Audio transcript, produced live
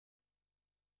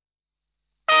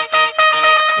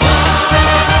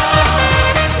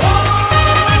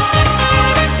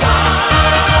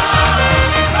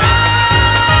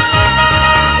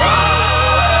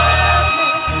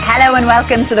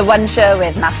welcome to The One Show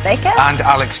with Matt Baker. And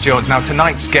Alex Jones. Now,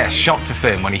 tonight's guest shot to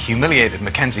fame when he humiliated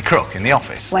Mackenzie Crook in The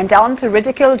Office. Went on to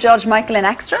ridicule George Michael in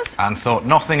Extras. And thought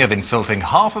nothing of insulting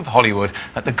half of Hollywood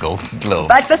at the Golden Globes.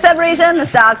 But for some reason, the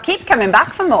stars keep coming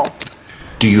back for more.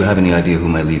 Do you have any idea who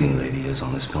my leading lady is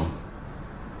on this film?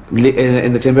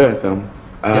 In the Tim Burton film?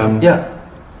 Yeah.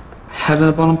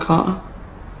 Helena Bonham Carter?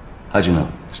 How'd you know?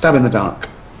 Stab in the dark.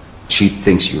 She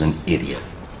thinks you're an idiot.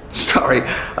 Sorry,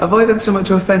 have I done something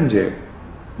to offend you?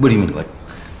 What do you mean, like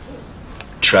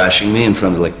trashing me in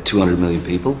front of like 200 million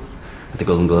people at the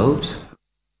Golden Globes?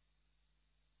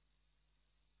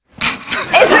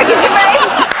 It's Ricky Gervais!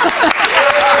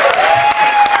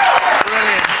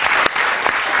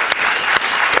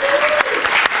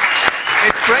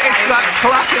 Brilliant. It's that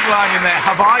classic line in there,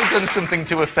 have I done something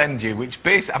to offend you? Which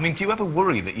basically, I mean, do you ever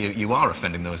worry that you are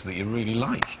offending those that you really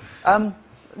like?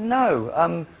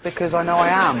 No, because I know I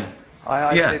am.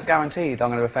 It's guaranteed I'm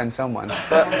going to offend someone.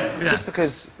 But just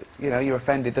because, you know, you're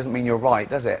offended doesn't mean you're right,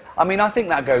 does it? I mean, I think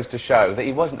that goes to show that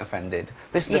he wasn't offended.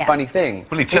 This is the funny thing.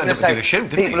 Well, he turned up to do the show,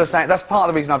 didn't he? People are saying, that's part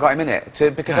of the reason I got him in it,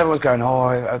 because everyone's going,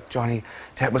 oh, Johnny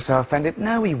Depp was so offended.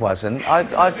 No, he wasn't.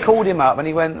 I called him up and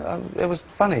he went, it was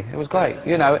funny, it was great.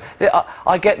 You know,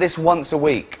 I get this once a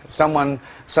week, someone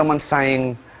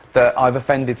saying that I've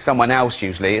offended someone else.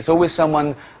 Usually it's always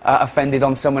someone offended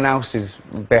on someone else's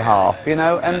behalf, you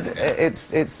know, and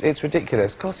it's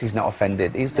ridiculous. Of course he's not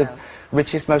offended. He's the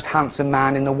richest, most handsome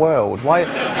man in the world. Why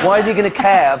is he going to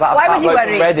care about a fat bloke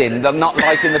from Reading not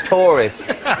liking the tourist?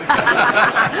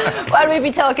 Well, we'll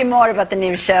be talking more about the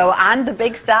new show and the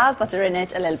big stars that are in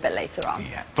it a little bit later on.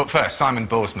 Yeah, but first, Simon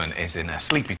Boseman is in a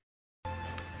sleepy...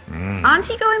 Aren't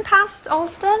you going past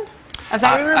Alston? A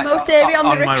very remote area on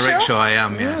the rickshaw? On my rickshaw, I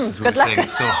am, yes. As we good were luck. saying,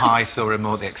 it's so high, so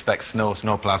remote, they expect snowplows.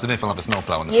 I don't know if I'll have a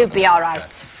snowplow on the You'll front be of it. all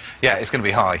right. Yeah, it's going to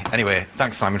be high. Anyway,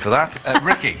 thanks, Simon, for that.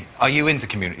 Ricky, are you into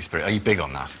community spirit? Are you big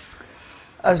on that?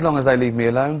 As long as they leave me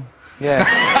alone, yeah.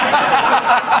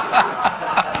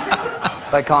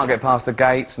 They can't get past the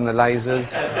gates and the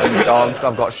lasers and the dogs.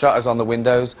 I've got shutters on the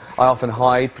windows. I often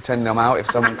hide, pretending I'm out if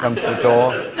someone comes to the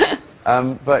door.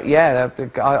 But yeah,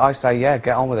 I say, yeah,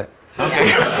 get on with it.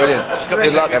 Okay. Brilliant.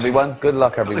 Good luck, everyone. Good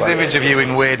luck, everyone. There's an image of you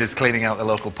in waders cleaning out the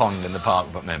local pond in the park,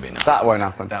 but maybe not. That won't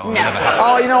happen. That will never happen.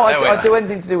 Oh, you know, I'd do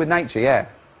anything to do with nature, yeah.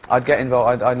 I'd get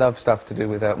involved. I love stuff to do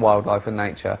with wildlife and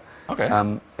nature. Okay.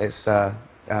 It's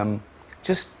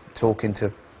just talking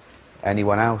to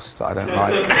anyone else that I don't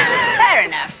like. Fair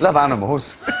enough. Love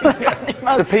animals.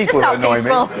 It's the people that annoy me.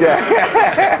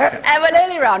 Yeah. Well,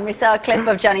 earlier on, we saw a clip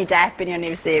of Johnny Depp in your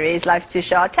new series, Life's Too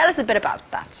Short. Tell us a bit about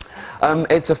that.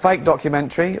 It's a fake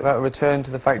documentary, a return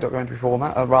to the fake documentary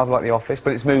format, rather like The Office,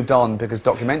 but it's moved on because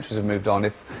documentaries have moved on.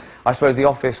 I suppose The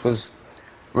Office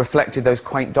reflected those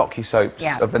quaint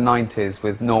docu-soaps of the 90s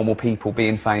with normal people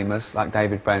being famous, like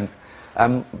David Brent.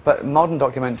 But modern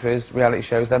documentaries, reality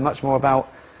shows, they're much more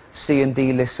about C and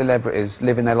D-list celebrities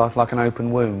living their life like an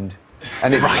open wound.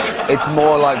 And it's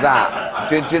more like that.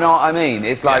 Do you know what I mean?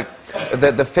 It's like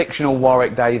the fictional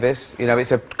Warwick Davis. You know,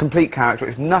 it's a complete character.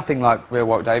 It's nothing like real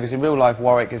Warwick Davis. In real life,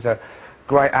 Warwick is a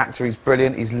great actor. He's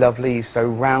brilliant. He's lovely. He's so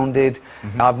rounded.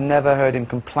 I've never heard him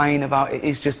complain about it.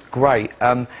 He's just great.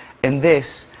 In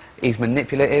this, he's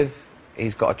manipulative.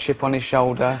 He's got a chip on his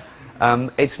shoulder.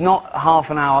 It's not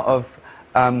half an hour of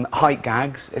height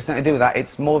gags. It's nothing to do with that.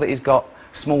 It's more that he's got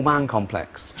small man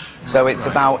complex. So it's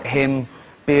about him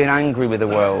being angry with the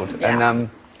world. And,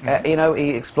 you know,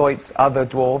 he exploits other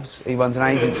dwarves. He runs an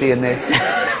agency in this.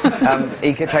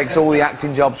 He takes all the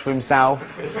acting jobs for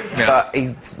himself, but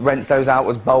he rents those out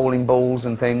as bowling balls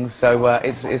and things. So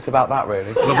it's about that,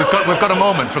 really. Well, we've got a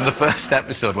moment from the first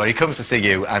episode where he comes to see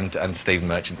you and Stephen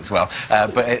Merchant as well.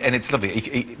 And it's lovely.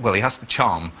 He has to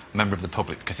charm a member of the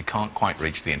public because he can't quite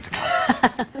reach the intercom.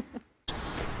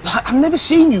 I've never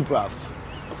seen you, bruv.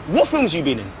 What films you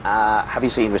been in? Have you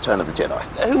seen Return of the Jedi?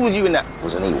 Who was you in that? It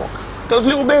was an Ewok. Those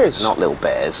little bears? Not little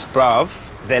bears.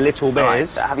 Bruv, they're little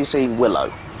bears. Right. Have you seen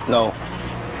Willow? No.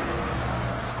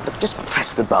 Look, just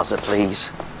press the buzzer,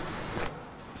 please.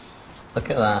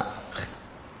 Look at that.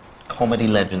 Comedy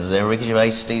legends there, Ricky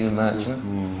Gervais, Stephen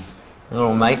Merchant. They're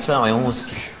all mates, aren't we?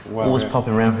 Always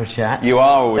popping around for a chat. You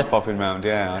are always popping round,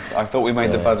 yeah. I thought we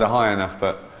made the buzzer high enough,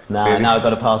 but... No, now I've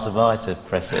got a passerby to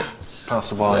press it.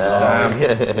 Passerby.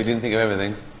 We didn't think of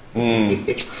everything.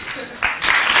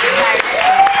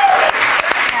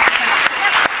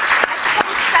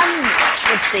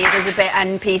 Would see it as a bit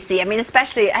un-PC. I mean,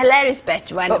 especially a hilarious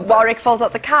bit when Warwick falls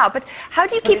out the car. But how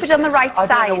do you keep it on the right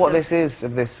side? I don't know what this is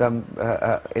of this.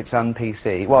 It's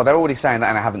un-PC. Well, they're already saying that,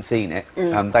 and I haven't seen it.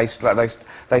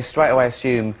 They straight away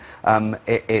assume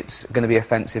it's going to be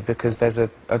offensive because there's a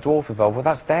dwarf involved. Well,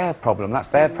 that's their problem. That's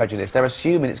their prejudice. They're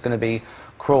assuming it's going to be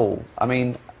cruel. I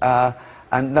mean,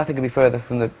 and nothing can be further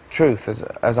from the truth,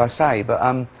 as I say. But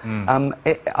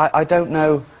I don't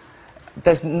know.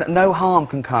 There's no harm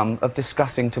can come of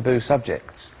discussing taboo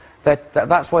subjects.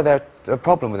 That's why they're a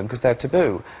problem with them, because they're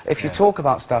taboo. If you talk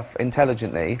about stuff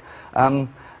intelligently,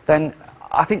 then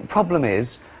I think problem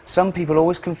is some people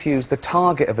always confuse the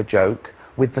target of a joke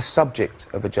with the subject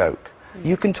of a joke.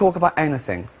 You can talk about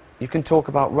anything. You can talk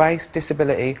about race,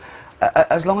 disability,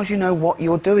 as long as you know what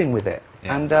you're doing with it.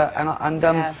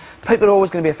 People are always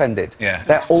going to be offended.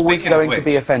 They're always going to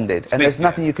be offended, and there's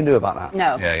nothing you can do about that.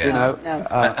 No. You know.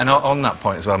 And on that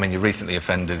point as well, I mean, you recently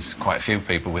offended quite a few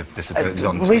people with disabilities.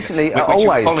 Recently,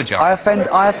 always. I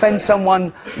offend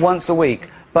someone once a week,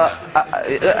 but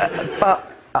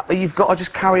you've got to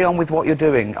just carry on with what you're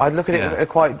doing. I look at it in a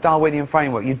quite Darwinian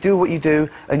framework. You do what you do,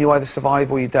 and you either survive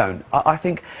or you don't. I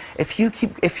think if you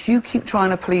keep trying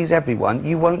to please everyone,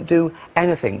 you won't do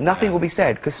anything. Nothing will be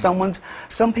said, because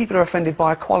some people are offended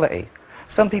by equality.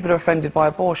 Some people are offended by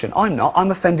abortion. I'm not.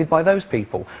 I'm offended by those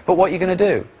people. But what are you going to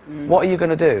do? What are you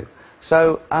going to do?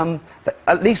 So,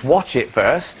 at least watch it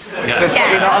first. You know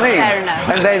what I mean? Fair enough.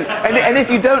 And if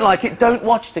you don't like it, don't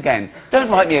watch it again. Don't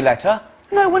write me a letter.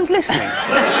 No one's listening.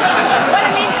 Well,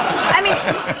 I mean,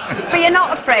 but you're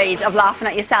not afraid of laughing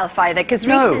at yourself either, because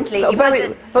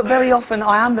recently... But very often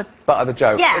I am the butt of the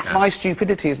joke. Yeah. It's my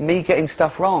stupidity, it's me getting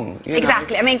stuff wrong.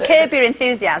 Exactly. I mean, Curb Your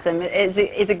Enthusiasm is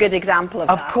a good example of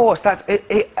that. Of course, that's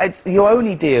it's your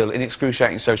only deal in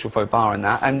excruciating social faux pas and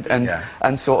that,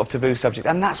 and sort of taboo subject.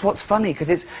 And that's what's funny, because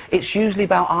it's usually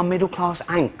about our middle-class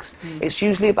angst. It's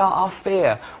usually about our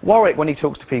fear. Warwick, when he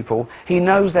talks to people, he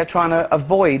knows they're trying to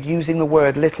avoid using the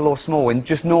word little or small in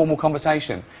just normal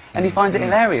conversation. And he finds it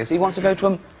hilarious. He wants to go to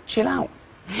them, chill out.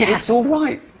 It's all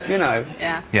right, you know.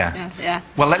 Yeah.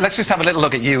 Well, let's just have a little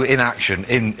look at you in action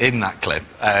in that clip.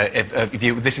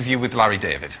 This is you with Larry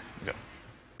David. Go.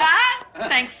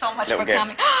 Thanks so much for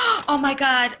coming. Oh my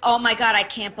God, I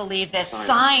can't believe this.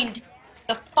 Signed.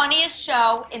 The funniest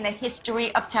show in the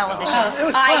history of television. It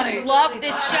was funny. I love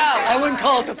this show. I wouldn't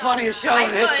call it the funniest show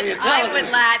in the history of television. I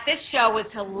would laugh. This show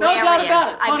was hilarious. No doubt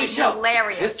about it. Funny show.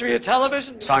 Hilarious. History of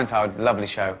television? Seinfeld, lovely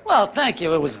show. Well, thank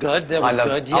you. It was good. It was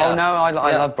good, yeah. Oh, no, I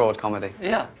love broad comedy.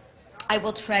 Yeah. I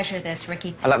will treasure this,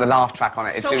 Ricky. I like the laugh track on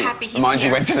it. So happy he's reminds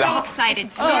here. you when to so laugh. excited.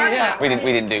 Oh, yeah. We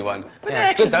didn't do one. But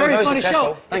actually, it's a very funny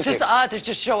show. Thank It's just odd to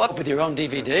just show up with your own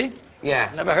DVD. Yeah.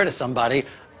 I've never heard of somebody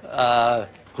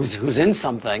who's in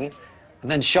something and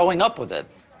then showing up with it.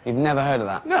 You've never heard of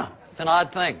that? No. It's an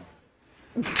odd thing.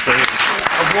 A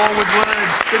war with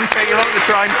words. Didn't take you long to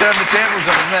try and turn the tables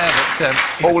on him there,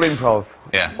 but... All improv.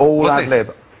 Yeah. All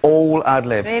ad-lib. All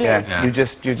ad-lib. Really? Yeah. You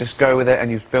just go with it and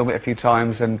you film it a few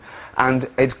times, and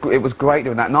it was great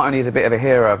doing that. Not only is a bit of a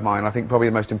hero of mine, I think probably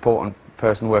the most important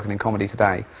person working in comedy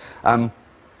today,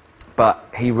 but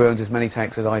he ruins as many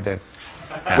takes as I do.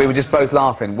 Yeah. We were just both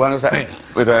laughing. When I was like,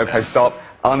 okay, stop.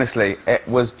 Honestly, it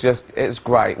was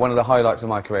great. One of the highlights of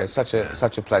my career. Such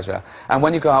a pleasure. And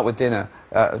when you go out with dinner,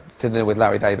 to dinner with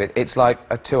Larry David, it's like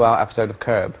a 2-hour episode of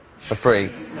Curb for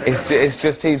free. It's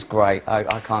just, he's great.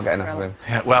 I can't get enough of him.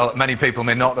 Yeah, well, many people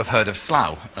may not have heard of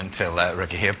Slough until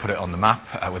Ricky here put it on the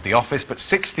map with The Office, but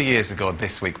 60 years ago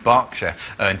this week, Berkshire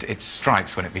earned its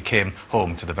stripes when it became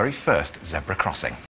home to the very first zebra crossing.